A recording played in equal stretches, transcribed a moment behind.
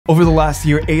Over the last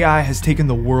year, AI has taken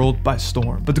the world by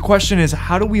storm. But the question is,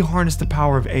 how do we harness the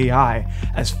power of AI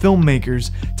as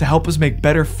filmmakers to help us make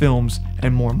better films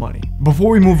and more money?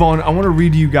 Before we move on, I want to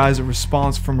read to you guys a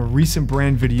response from a recent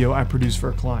brand video I produced for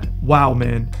a client. Wow,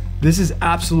 man. This is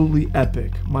absolutely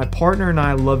epic. My partner and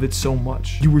I love it so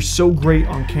much. You were so great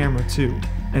on camera too,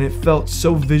 and it felt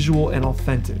so visual and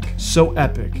authentic, so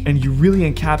epic, and you really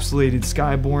encapsulated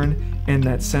Skyborn and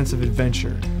that sense of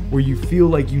adventure, where you feel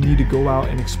like you need to go out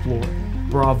and explore.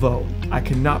 Bravo. I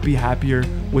could not be happier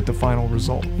with the final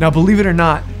result. Now, believe it or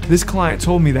not, this client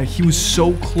told me that he was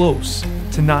so close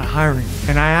to not hiring me.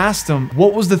 And I asked him,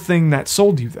 what was the thing that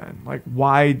sold you then? Like,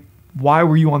 why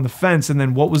were you on the fence? And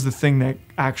then what was the thing that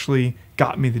actually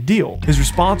got me the deal? His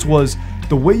response was,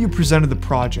 the way you presented the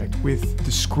project with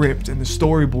the script and the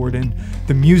storyboard and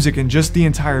the music and just the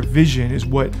entire vision is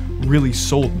what really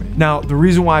sold me. Now, the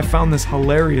reason why I found this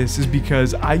hilarious is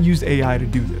because I used AI to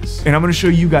do this. And I'm gonna show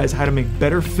you guys how to make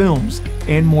better films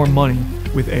and more money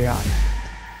with AI.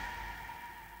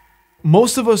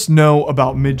 Most of us know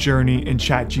about Midjourney and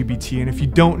ChatGPT, and if you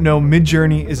don't know,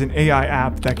 Midjourney is an AI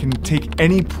app that can take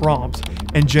any prompt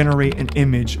and generate an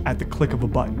image at the click of a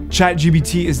button.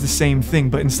 ChatGPT is the same thing,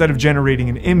 but instead of generating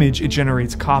an image, it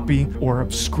generates copy or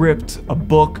a script, a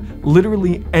book,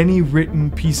 literally any written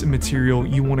piece of material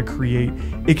you want to create,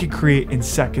 it can create in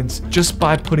seconds just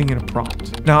by putting in a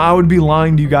prompt. Now, I would be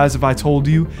lying to you guys if I told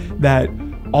you that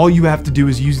all you have to do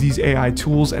is use these AI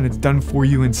tools and it's done for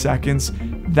you in seconds.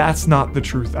 That's not the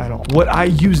truth at all. What I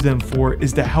use them for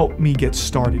is to help me get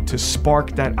started, to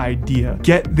spark that idea,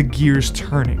 get the gears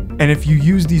turning. And if you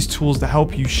use these tools to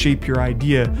help you shape your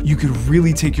idea, you could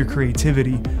really take your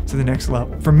creativity to the next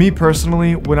level. For me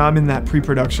personally, when I'm in that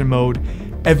pre-production mode,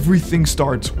 everything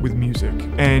starts with music.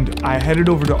 And I headed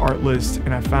over to Artlist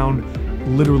and I found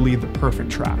literally the perfect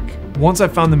track. Once I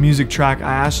found the music track,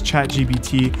 I asked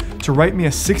ChatGPT to write me a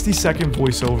 60-second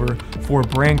voiceover for a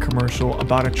brand commercial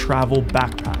about a travel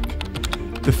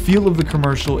backpack. The feel of the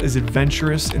commercial is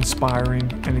adventurous, inspiring,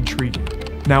 and intriguing.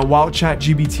 Now, while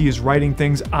ChatGPT is writing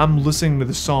things, I'm listening to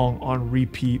the song on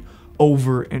repeat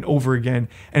over and over again.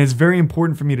 And it's very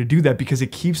important for me to do that because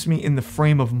it keeps me in the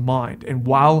frame of mind. And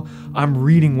while I'm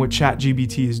reading what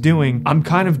ChatGPT is doing, I'm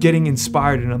kind of getting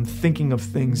inspired and I'm thinking of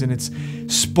things and it's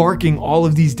sparking all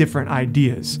of these different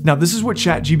ideas. Now, this is what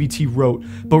ChatGPT wrote,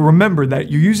 but remember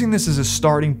that you're using this as a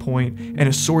starting point and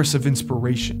a source of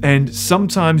inspiration. And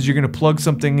sometimes you're gonna plug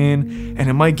something in and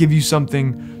it might give you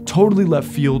something totally left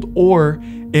field, or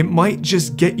it might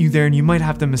just get you there and you might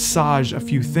have to massage a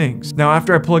few things. Now,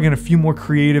 after I plug in a few more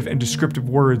creative and descriptive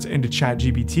words into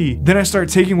ChatGPT, then I start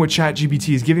taking what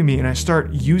ChatGPT is giving me and I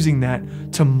start using that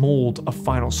to mold a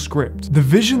final script. The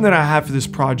vision that I have for this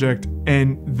project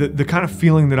and the kind of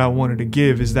feeling that I wanted to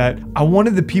give is that I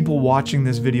wanted the people watching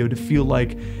this video to feel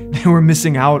like they were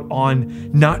missing out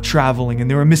on not traveling and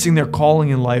they were missing their calling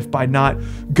in life by not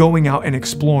going out and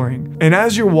exploring. And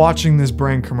as you're watching this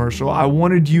brand commercial, I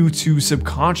wanted you to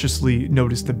subconsciously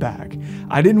notice the bag.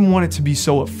 I didn't want it to be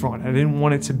so upfront. I didn't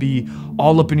want it to be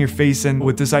all up in your face. And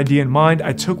with this idea in mind,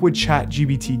 I took what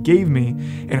ChatGPT gave me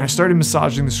and I started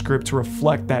massaging the script to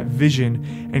reflect that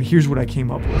vision. And here's what I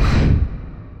came up with.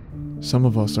 Some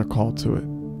of us are called to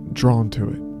it, drawn to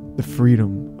it, the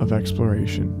freedom of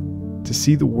exploration, to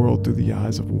see the world through the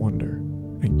eyes of wonder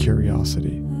and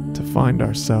curiosity, to find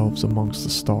ourselves amongst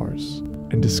the stars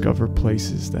and discover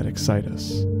places that excite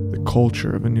us, the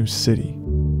culture of a new city,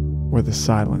 or the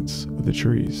silence of the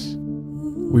trees.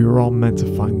 We were all meant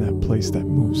to find that place that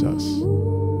moves us,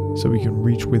 so we can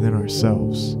reach within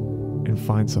ourselves and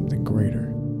find something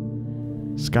greater.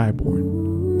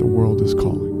 Skyborn, the world is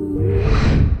calling.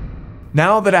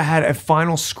 Now that I had a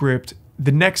final script,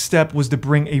 the next step was to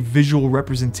bring a visual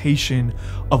representation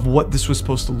of what this was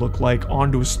supposed to look like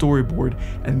onto a storyboard,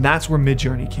 and that's where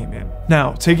Midjourney came in.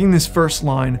 Now, taking this first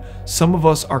line, some of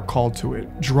us are called to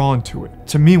it, drawn to it.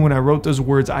 To me, when I wrote those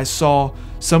words, I saw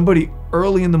somebody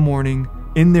early in the morning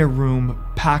in their room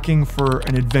packing for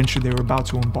an adventure they were about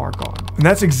to embark on. And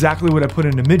that's exactly what I put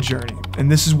into Midjourney, and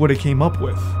this is what it came up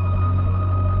with.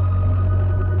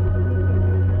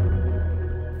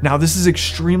 Now, this is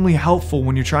extremely helpful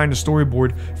when you're trying to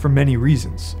storyboard for many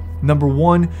reasons. Number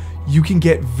one, you can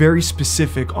get very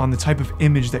specific on the type of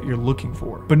image that you're looking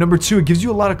for. But number two, it gives you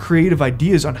a lot of creative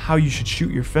ideas on how you should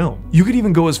shoot your film. You could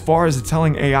even go as far as to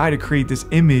telling AI to create this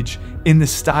image in the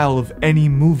style of any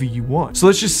movie you want. So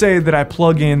let's just say that I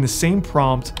plug in the same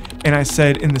prompt and I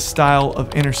said in the style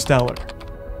of Interstellar.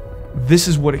 This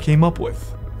is what it came up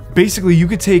with. Basically, you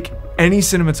could take any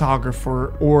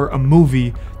cinematographer or a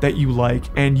movie that you like,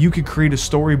 and you could create a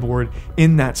storyboard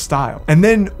in that style. And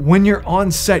then when you're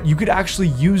on set, you could actually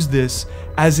use this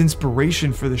as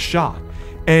inspiration for the shot.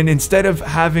 And instead of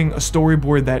having a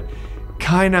storyboard that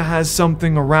kind of has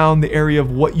something around the area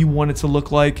of what you want it to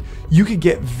look like, you could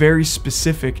get very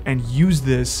specific and use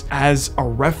this as a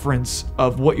reference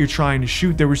of what you're trying to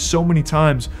shoot. There were so many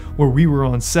times where we were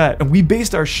on set and we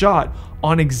based our shot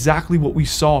on exactly what we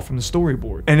saw from the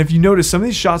storyboard. And if you notice, some of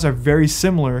these shots are very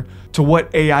similar to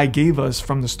what AI gave us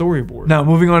from the storyboard. Now,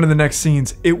 moving on to the next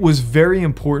scenes, it was very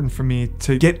important for me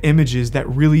to get images that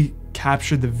really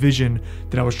captured the vision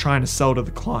that I was trying to sell to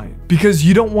the client, because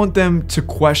you don't want them to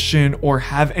question or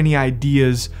have any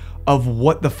ideas of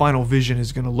what the final vision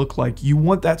is going to look like. You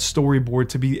want that storyboard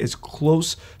to be as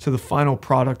close to the final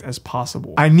product as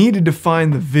possible. I needed to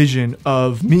find the vision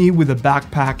of me with a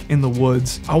backpack in the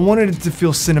woods. I wanted it to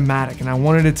feel cinematic and I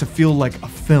wanted it to feel like a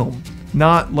film,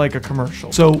 not like a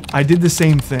commercial. So I did the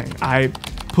same thing. I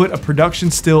put a production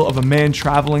still of a man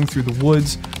traveling through the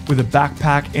woods with a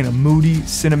backpack in a moody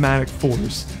cinematic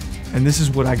forest. And this is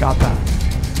what I got back.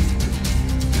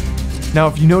 Now,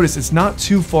 if you notice, it's not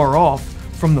too far off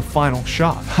from the final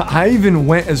shot. I even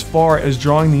went as far as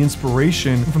drawing the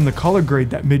inspiration from the color grade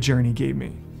that Midjourney gave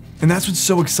me. And that's what's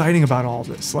so exciting about all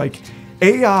this. Like,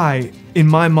 AI, in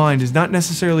my mind, is not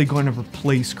necessarily going to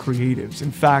replace creatives.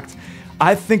 In fact,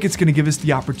 I think it's going to give us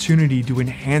the opportunity to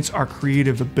enhance our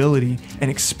creative ability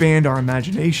and expand our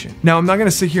imagination. Now, I'm not going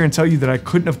to sit here and tell you that I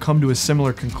couldn't have come to a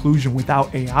similar conclusion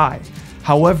without AI.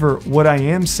 However, what I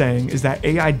am saying is that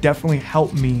AI definitely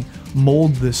helped me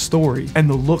mold this story and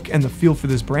the look and the feel for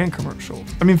this brand commercial.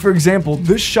 I mean, for example,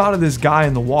 this shot of this guy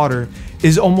in the water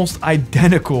is almost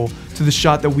identical to the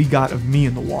shot that we got of me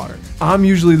in the water. I'm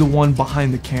usually the one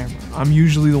behind the camera. I'm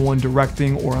usually the one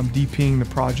directing, or I'm DPing the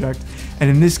project. And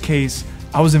in this case,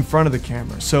 I was in front of the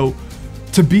camera. So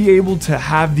to be able to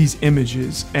have these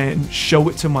images and show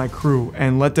it to my crew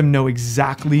and let them know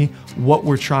exactly what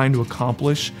we're trying to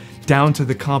accomplish, down to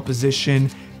the composition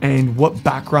and what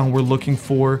background we're looking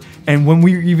for. And when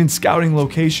we were even scouting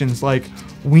locations, like,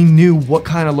 we knew what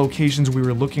kind of locations we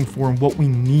were looking for and what we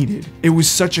needed. It was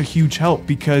such a huge help,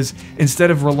 because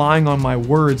instead of relying on my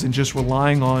words and just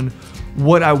relying on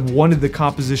what I wanted the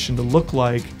composition to look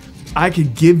like, I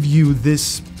could give you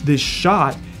this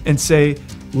shot and say,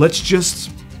 let's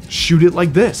just shoot it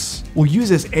like this. We'll use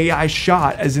this AI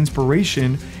shot as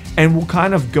inspiration and we'll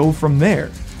kind of go from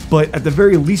there. But at the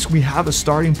very least, we have a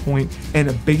starting point and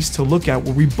a base to look at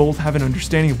where we both have an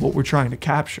understanding of what we're trying to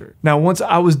capture. Now, once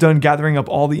I was done gathering up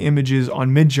all the images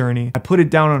on Midjourney, I put it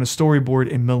down on a storyboard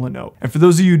in Milanote. And for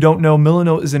those of you who don't know,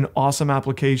 Milanote is an awesome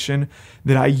application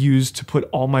that I use to put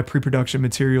all my pre-production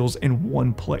materials in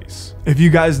one place. If you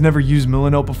guys never used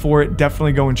Milanote before,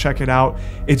 definitely go and check it out.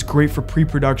 It's great for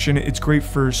pre-production. It's great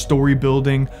for story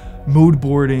building, mood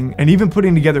boarding, and even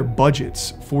putting together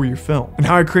budgets for your film. And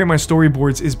how I create my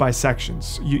storyboards is by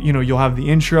sections. You know, you'll have the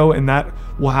intro, and that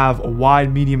will have a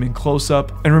wide, medium, and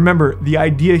close-up. And remember, the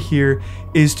idea here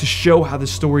is to show how the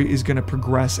story is going to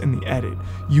progress in the edit.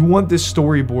 You want this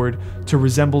storyboard to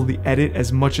resemble the edit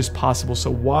as much as possible. So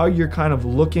while you're kind of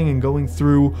looking and going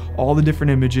through all the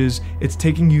different images, it's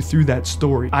taking you through that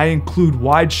story. I include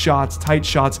wide shots, tight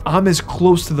shots. I'm as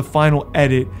close to the final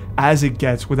edit as it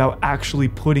gets without actually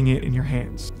putting it in your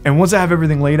hands. And once I have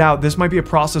everything laid out, this might be a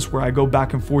process where I go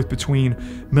back and forth between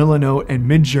Milanote and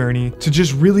Midjourney to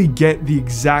just really get the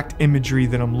exact imagery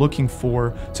that I'm looking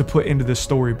for to put into the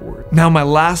storyboard. Now, my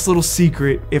last little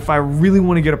secret, if I really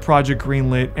want to get a project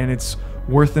greenlit and it's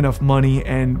worth enough money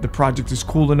and the project is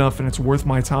cool enough and it's worth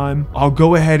my time, I'll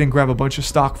go ahead and grab a bunch of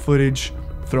stock footage,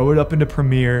 throw it up into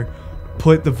Premiere,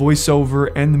 put the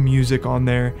voiceover and the music on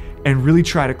there, and really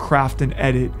try to craft an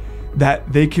edit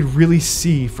that they could really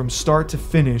see from start to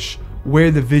finish where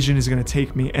the vision is going to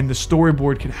take me, and the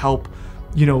storyboard can help,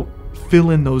 you know,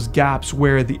 fill in those gaps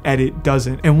where the edit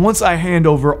doesn't. And once I hand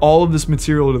over all of this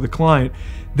material to the client,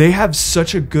 they have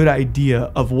such a good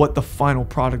idea of what the final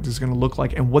product is going to look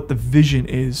like and what the vision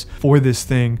is for this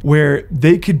thing, where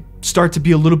they could start to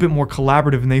be a little bit more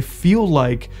collaborative and they feel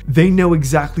like they know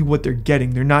exactly what they're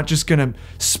getting. They're not just going to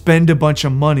spend a bunch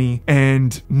of money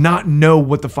and not know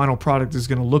what the final product is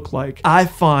going to look like. I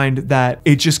find that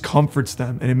it just comforts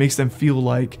them and it makes them feel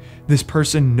like this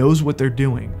person knows what they're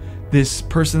doing. This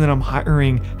person that I'm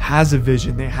hiring has a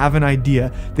vision, they have an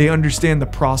idea, they understand the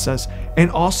process. And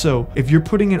also, if you're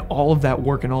putting in all of that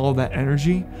work and all of that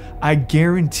energy, I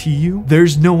guarantee you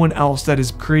there's no one else that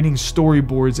is creating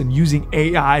storyboards and using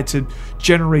AI to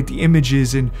generate the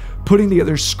images and putting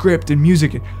together script and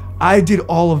music. I did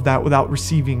all of that without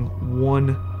receiving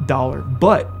 $1.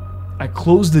 But I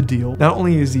closed the deal. Not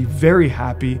only is he very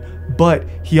happy, but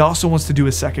he also wants to do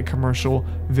a second commercial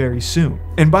very soon.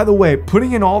 And by the way,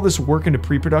 putting in all this work into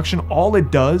pre-production, all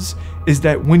it does is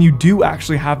that when you do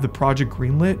actually have the project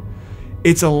greenlit,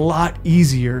 it's a lot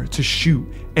easier to shoot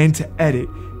and to edit.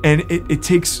 And it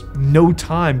takes no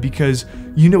time because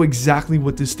you know exactly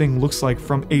what this thing looks like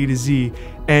from A to Z,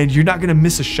 and you're not gonna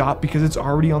miss a shot because it's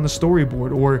already on the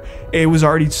storyboard or it was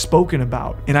already spoken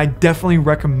about. And I definitely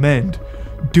recommend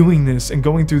doing this and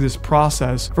going through this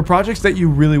process for projects that you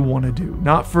really want to do,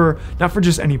 not for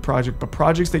just any project, but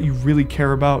projects that you really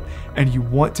care about and you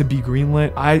want to be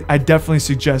greenlit. I definitely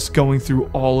suggest going through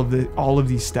all of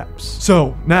these steps.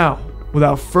 So now,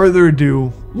 without further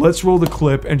ado, let's roll the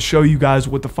clip and show you guys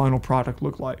what the final product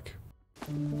looked like.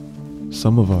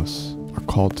 Some of us are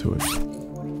called to it,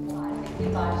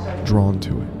 drawn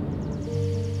to it.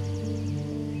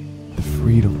 The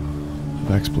freedom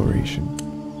of exploration.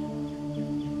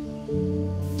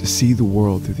 To see the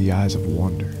world through the eyes of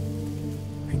wonder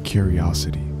and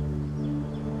curiosity.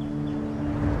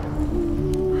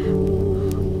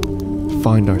 To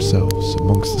find ourselves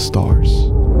amongst the stars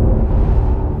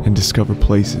and discover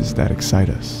places that excite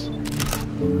us.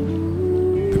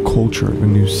 The culture of a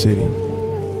new city,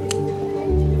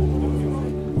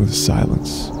 or the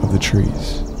silence of the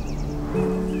trees.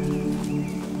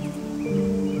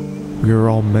 We are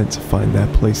all meant to find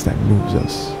that place that moves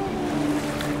us,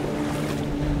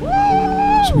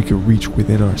 so we can reach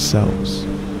within ourselves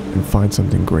and find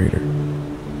something greater.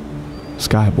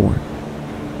 Skyborn,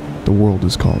 the world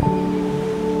is calling.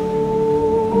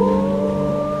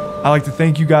 I'd like to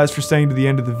thank you guys for staying to the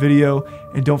end of the video,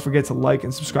 and don't forget to like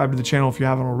and subscribe to the channel if you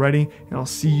haven't already, and I'll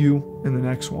see you in the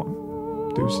next one.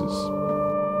 Deuces.